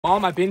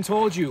Mom, I've been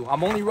told you.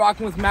 I'm only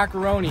rocking with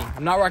macaroni.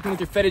 I'm not rocking with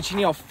your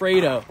fettuccine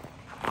Alfredo.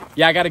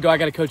 Yeah, I gotta go. I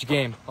gotta coach a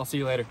game. I'll see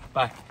you later.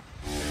 Bye.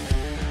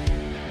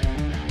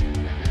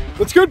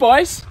 What's good,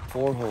 boys?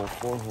 4-hole.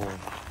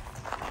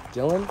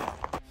 Dylan?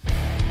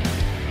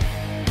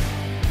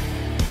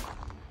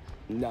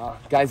 Nah,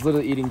 guy's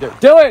literally eating dirt.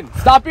 Dylan,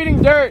 stop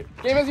eating dirt.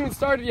 Game hasn't even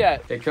started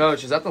yet. Hey,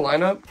 coach, is that the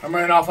lineup? I'm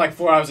running off like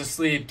 4 hours of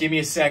sleep. Give me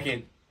a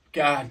second.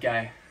 God,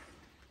 guy.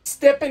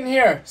 Step in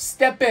here.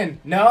 Step in.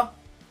 No?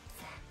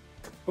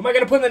 Who am I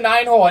gonna put in the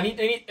 9-hole? I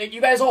need, you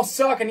guys all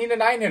suck. I need a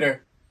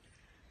 9-hitter.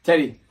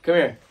 Teddy, come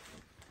here.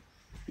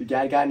 Your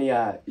dad got any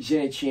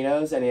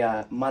Genichinos, any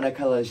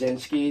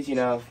Monocolozhinskis, you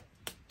know,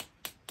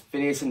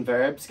 Phineas and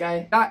Verbs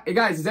guy? Hey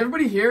guys, is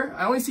everybody here?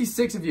 I only see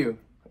 6 of you.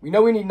 We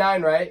know we need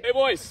 9, right? Hey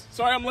boys,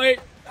 sorry I'm late.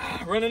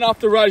 Running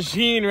off the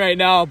Rajin right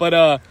now, but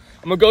I'm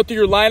gonna go through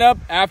your lineup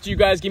after you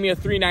guys give me a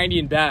 390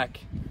 and back.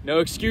 No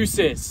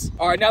excuses.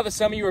 All right, now that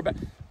some of you are back.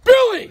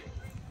 Billy,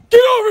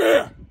 get over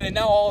here! And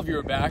now all of you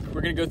are back.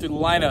 We're gonna go through the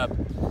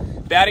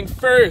lineup. Batting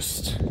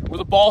first, we're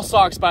the Ball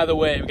Sox, by the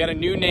way. We got a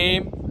new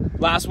name.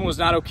 Last one was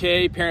not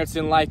okay. Parents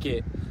didn't like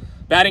it.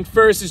 Batting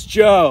first is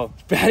Joe.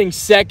 Batting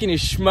second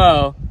is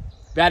Schmo.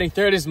 Batting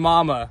third is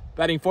Mama.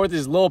 Batting fourth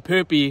is Lil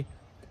Poopy.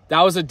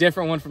 That was a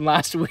different one from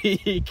last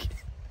week.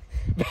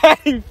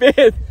 Batting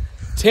fifth,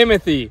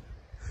 Timothy.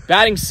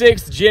 Batting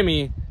sixth,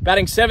 Jimmy.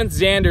 Batting seventh,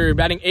 Xander.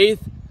 Batting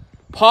eighth,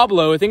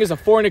 Pablo. I think is a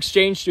foreign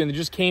exchange student that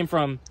just came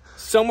from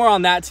somewhere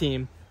on that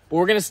team. But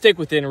we're going to stick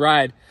with it and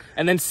ride.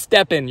 And then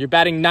Steppen, you're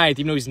batting ninth,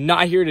 even though he's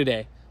not here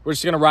today. We're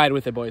just going to ride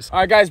with it, boys. All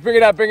right, guys, bring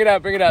it up.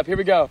 Here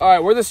we go. All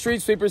right, we're the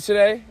street sweepers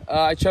today.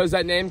 I chose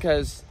that name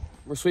because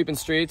we're sweeping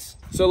streets.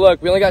 So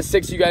look, we only got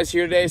 6 of you guys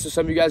here today, so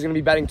some of you guys are going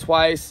to be batting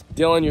twice.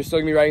 Dylan, you're still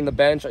going to be riding the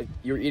bench.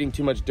 You're eating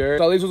too much dirt.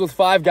 So I leave us with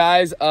 5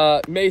 guys.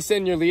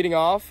 Mason, you're leading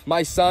off.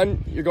 My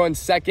son, you're going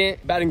second,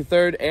 batting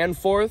third and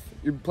fourth.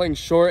 You're playing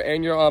short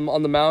and you're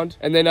on the mound.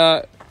 And then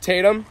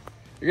Tatum,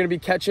 you're going to be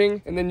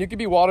catching. And then you could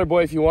be water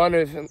boy if you want,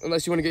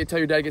 unless you want to tell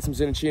your dad to get some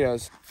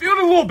Zinichinos. Feeling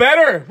a little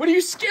better. What are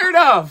you scared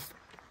of?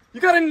 You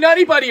got a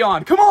nutty buddy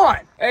on. Come on.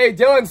 Hey,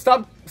 Dylan,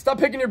 stop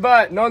picking your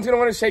butt. No one's going to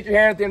want to shake your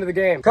hand at the end of the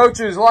game.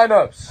 Coaches,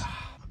 lineups.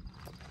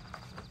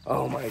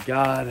 Oh, my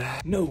God.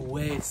 No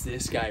way it's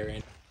this guy,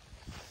 right?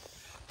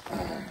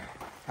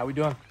 How we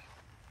doing?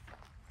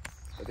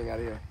 Getting out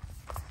of here.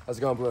 How's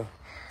it going, Blue? Here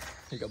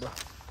you go, bro.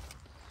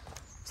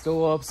 Still a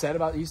little upset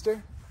about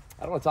Easter?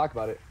 I don't want to talk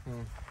about it.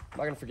 I'm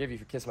not going to forgive you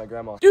for kissing my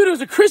grandma. Dude, it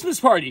was a Christmas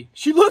party.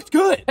 She looked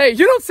good. Hey,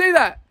 you don't say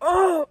that.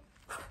 Oh.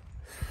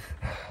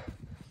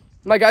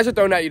 My guys are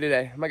throwing at you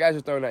today.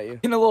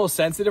 Getting a little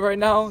sensitive right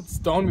now. It's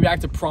throwing me back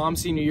to prom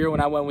senior year when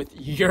I went with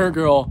your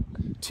girl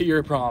to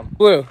your prom.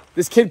 Blue,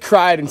 this kid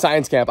cried in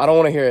science camp. I don't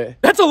want to hear it.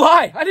 That's a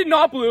lie. I did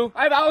not, Blue.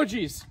 I have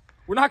allergies.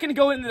 We're not going to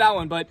go into that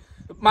one, but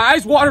my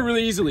eyes water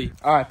really easily.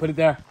 All right, put it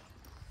there.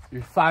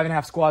 Your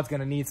 5.5 squad's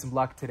going to need some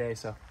luck today,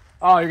 so.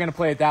 Oh, you're going to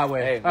play it that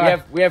way.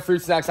 Hey, we have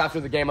fruit snacks after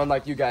the game,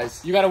 unlike you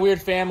guys. You got a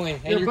weird family.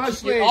 And you're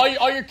Bush League.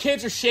 All your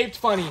kids are shaped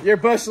funny. You're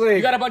Bush League.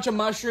 You got a bunch of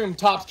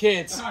mushroom-topped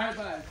kids. All right,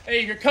 bye.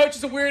 Hey, your coach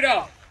is a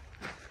weirdo.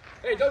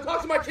 Hey, don't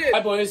talk to my kids. Hi,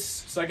 boys.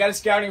 So I got a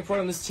scouting report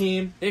on this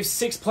team. They have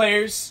 6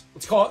 players.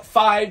 Let's call it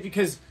 5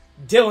 because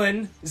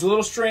Dylan is a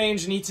little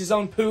strange and eats his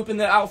own poop in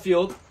the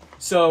outfield.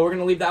 So we're going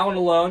to leave that one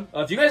alone.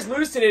 If you guys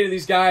lose today to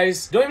these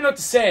guys, don't even know what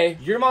to say.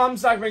 Your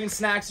mom's not bringing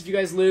snacks if you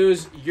guys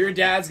lose. Your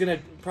dad's going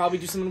to probably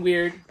do something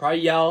weird. Probably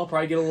yell.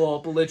 Probably get a little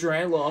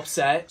belligerent, a little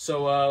upset.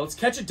 So let's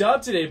catch a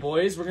dub today,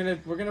 boys. We're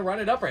gonna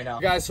run it up right now.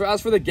 Guys, so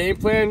as for the game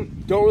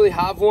plan, don't really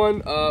have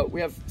one. We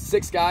have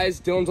 6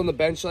 guys. Dylan's on the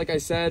bench, like I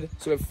said.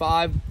 So we have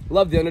 5.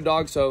 Love the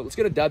underdog, so let's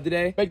get a dub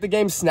today. Make the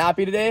game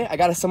snappy today. I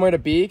got somewhere to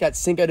be. Got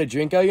Cinco de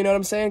Drinko, you know what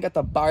I'm saying? Got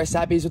the bar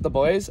sappies with the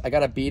boys. I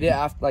gotta beat it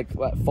after, like,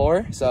 what,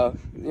 4? So,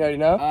 you already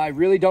know. I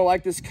really don't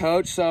like this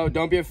coach, so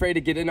don't be afraid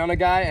to get in on a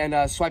guy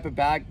and swipe it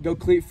back. Go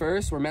cleat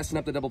first. We're messing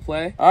up the double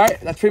play. All right,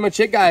 that's pretty much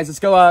it, guys. Let's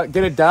go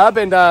get a dub.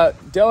 And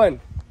Dylan,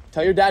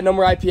 tell your dad no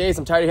more IPAs.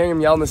 I'm tired of hearing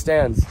him yell in the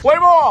stands. Play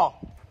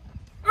ball!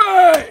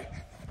 Hey!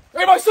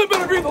 Hey, my son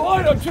better be in the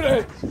lineup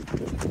today.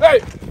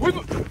 Hey,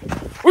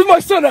 where's my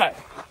son at?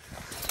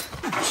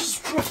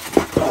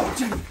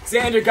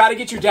 Xander, gotta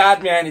get your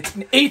dad, man. It's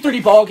an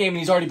 8:30 ball game and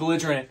he's already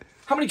belligerent.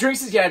 How many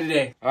drinks has he had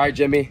today? All right,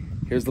 Jimmy,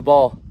 here's the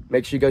ball.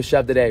 Make sure you go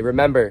shove today.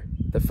 Remember,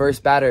 the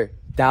first batter,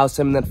 douse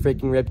him in that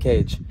freaking rib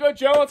cage. Good,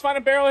 Joe. Let's find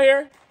a barrel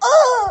here.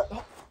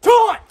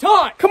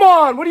 Taunt! Come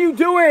on, what are you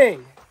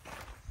doing?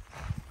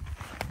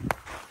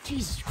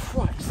 Jesus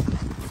Christ.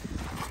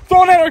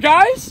 Throwing at our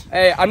guys?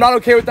 Hey, I'm not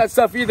okay with that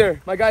stuff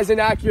either. My guy's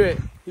inaccurate.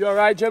 You all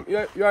right, Jim? You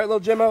all right, little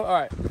Jimmo? All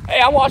right.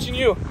 Hey, I'm watching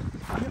you.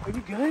 Are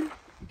you good? You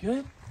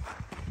good?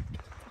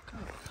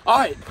 All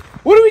right.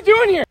 What are we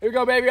doing here? Here we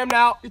go, baby. I'm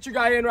out. Get your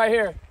guy in right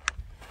here.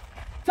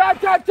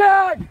 Tag! Go!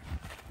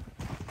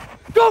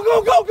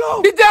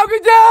 Get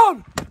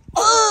down!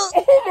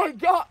 Oh my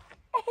God.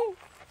 Oh.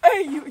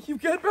 Hey, you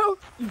good, bro?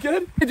 You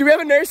good? Hey, do we have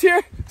a nurse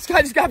here? This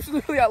guy just got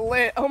absolutely got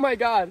lit. Oh my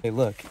God. Hey,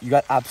 look, you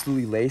got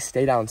absolutely laced.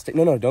 Stay down.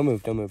 No, don't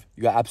move.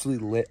 You got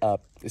absolutely lit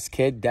up. This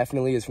kid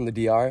definitely is from the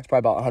DR. He's probably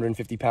about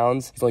 150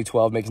 pounds. He's only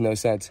 12, makes no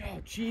sense.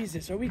 Oh,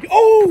 Jesus, are we,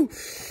 oh,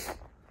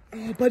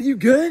 buddy, you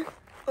good?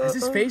 Does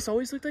his face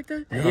always look like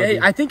that? Yeah,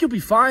 I think you'll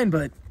be fine,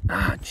 but,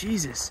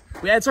 Jesus.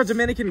 Yeah, it's our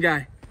Dominican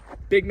guy.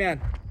 Big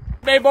man.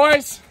 Hey,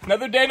 boys,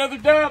 another day, another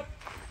dub.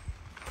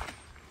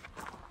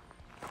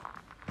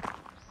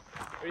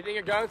 Where do you think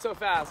you're going so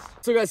fast?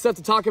 So we got stuff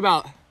to talk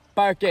about.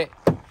 PlateCrate.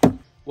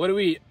 What do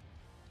we eat?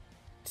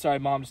 Sorry,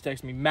 Mom just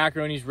texted me.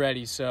 Macaroni's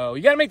ready, so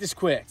you gotta make this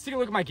quick. Let's take a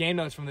look at my game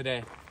notes from the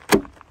day.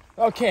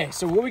 Okay,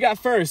 so what we got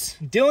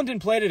first? Dylan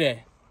didn't play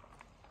today.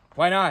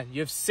 Why not? You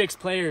have 6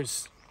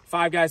 players.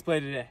 5 guys play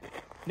today.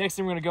 Next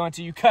thing we're gonna go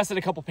into, you cussed at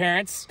a couple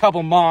parents,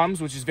 couple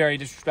moms, which is very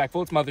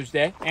disrespectful. It's Mother's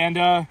Day. And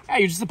yeah,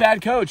 you're just a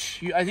bad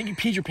coach. I think you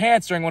peed your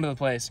pants during one of the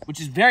plays,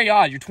 which is very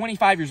odd. You're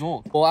 25 years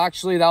old. Well,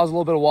 actually, that was a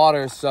little bit of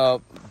water,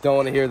 so don't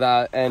want to hear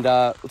that. And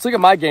let's look at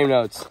my game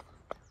notes.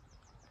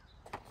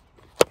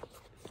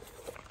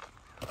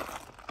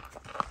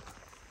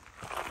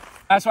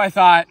 That's what I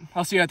thought.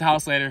 I'll see you at the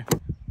house later.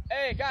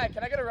 Hey, guy,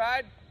 can I get a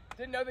ride?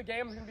 Didn't know the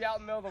game was gonna be out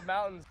in the middle of the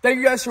mountains. Thank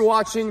you guys for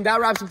watching. That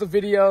wraps up the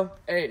video.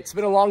 Hey, it's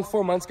been a long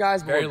 4 months,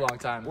 guys. Very long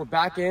time. We're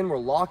back in, we're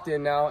locked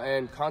in now,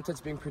 and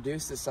content's being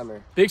produced this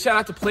summer. Big shout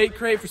out to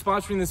PlateCrate for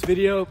sponsoring this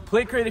video.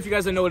 PlateCrate, if you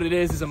guys don't know what it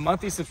is a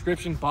monthly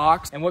subscription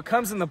box. And what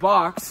comes in the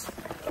box,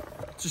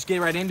 let's just get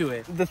right into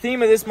it. The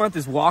theme of this month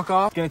is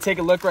walk-off. Gonna take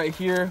a look right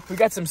here. We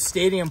got some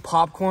stadium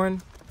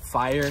popcorn.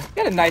 Fire.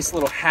 Got a nice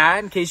little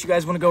hat in case you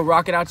guys want to go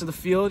rock it out to the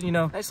field, you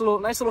know, nice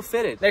little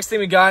fitted. Next thing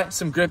we got,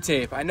 some grip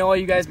tape. I know all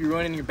you guys be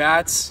ruining your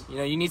bats. You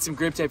know, you need some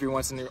grip tape every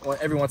once in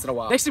a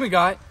while. Next thing we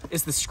got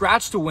is the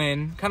scratch to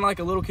win, kind of like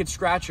a little kid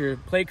scratcher,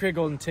 PlateCrate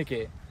golden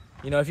ticket.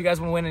 You know, if you guys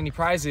want to win any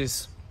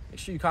prizes, make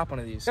sure you cop one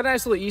of these. Got a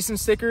nice little Easton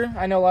sticker.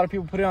 I know a lot of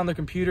people put it on their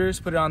computers,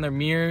 put it on their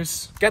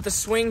mirrors. Got the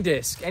swing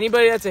disc.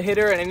 Anybody that's a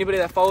hitter and anybody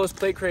that follows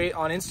PlateCrate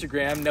on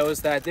Instagram knows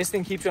that this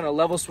thing keeps you on a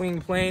level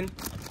swinging plane.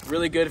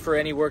 Really good for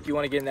any work you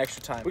want to get in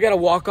extra time. We got a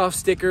walk-off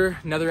sticker,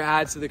 another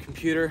add to the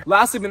computer.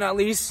 Lastly but not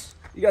least,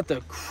 you got the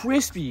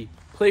crispy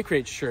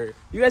PlateCrate shirt.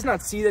 You guys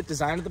not see that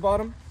design at the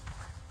bottom?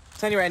 I'm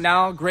telling you right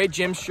now, great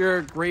gym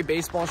shirt, great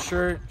baseball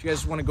shirt. If you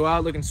guys want to go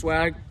out looking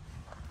swag,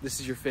 this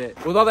is your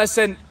fit. With all that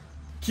said,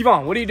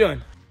 Kevahn, what are you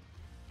doing?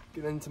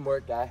 Getting into some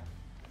work, guy.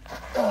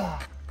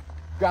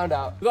 Ground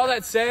out. With all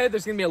that said,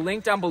 there's gonna be a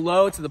link down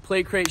below to the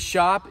PlateCrate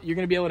shop. You're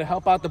gonna be able to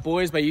help out the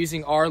boys by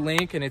using our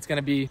link, and it's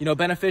gonna be, you know,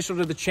 beneficial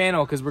to the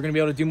channel because we're gonna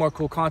be able to do more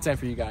cool content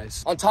for you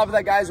guys. On top of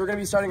that, guys, we're gonna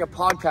be starting a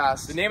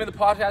podcast. The name of the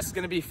podcast is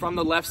gonna be From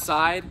the Left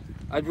Side.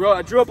 I drew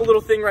up a little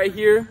thing right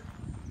here.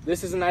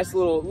 This is a nice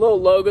little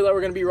logo that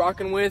we're gonna be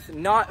rocking with.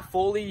 Not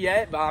fully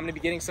yet, but I'm gonna be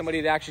getting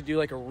somebody to actually do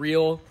like a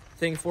real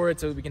thing for it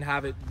so we can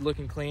have it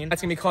looking clean.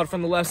 That's gonna be called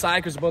From the Left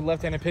Side because we're both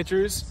left-handed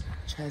pitchers.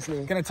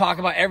 Gonna talk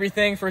about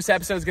everything. First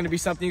episode is gonna be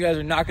something you guys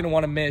are not gonna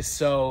want to miss.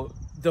 So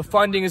the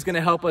funding is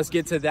gonna help us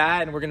get to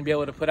that, and we're gonna be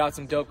able to put out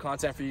some dope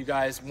content for you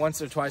guys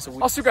once or twice a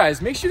week. Also,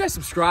 guys, make sure you guys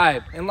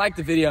subscribe and like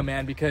the video,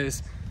 man,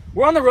 because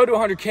we're on the road to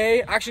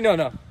 100K. Actually, no,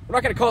 we're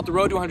not gonna call it the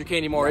road to 100K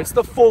anymore. It's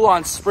the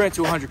full-on sprint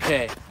to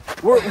 100K.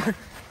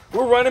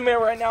 We're running, man,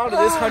 right now to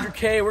this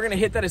 100K. We're gonna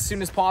hit that as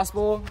soon as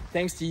possible,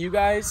 thanks to you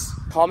guys.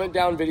 Comment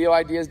down video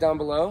ideas down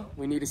below.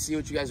 We need to see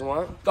what you guys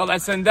want. With all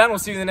that said and done, we'll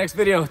see you in the next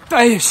video.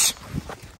 Thanks.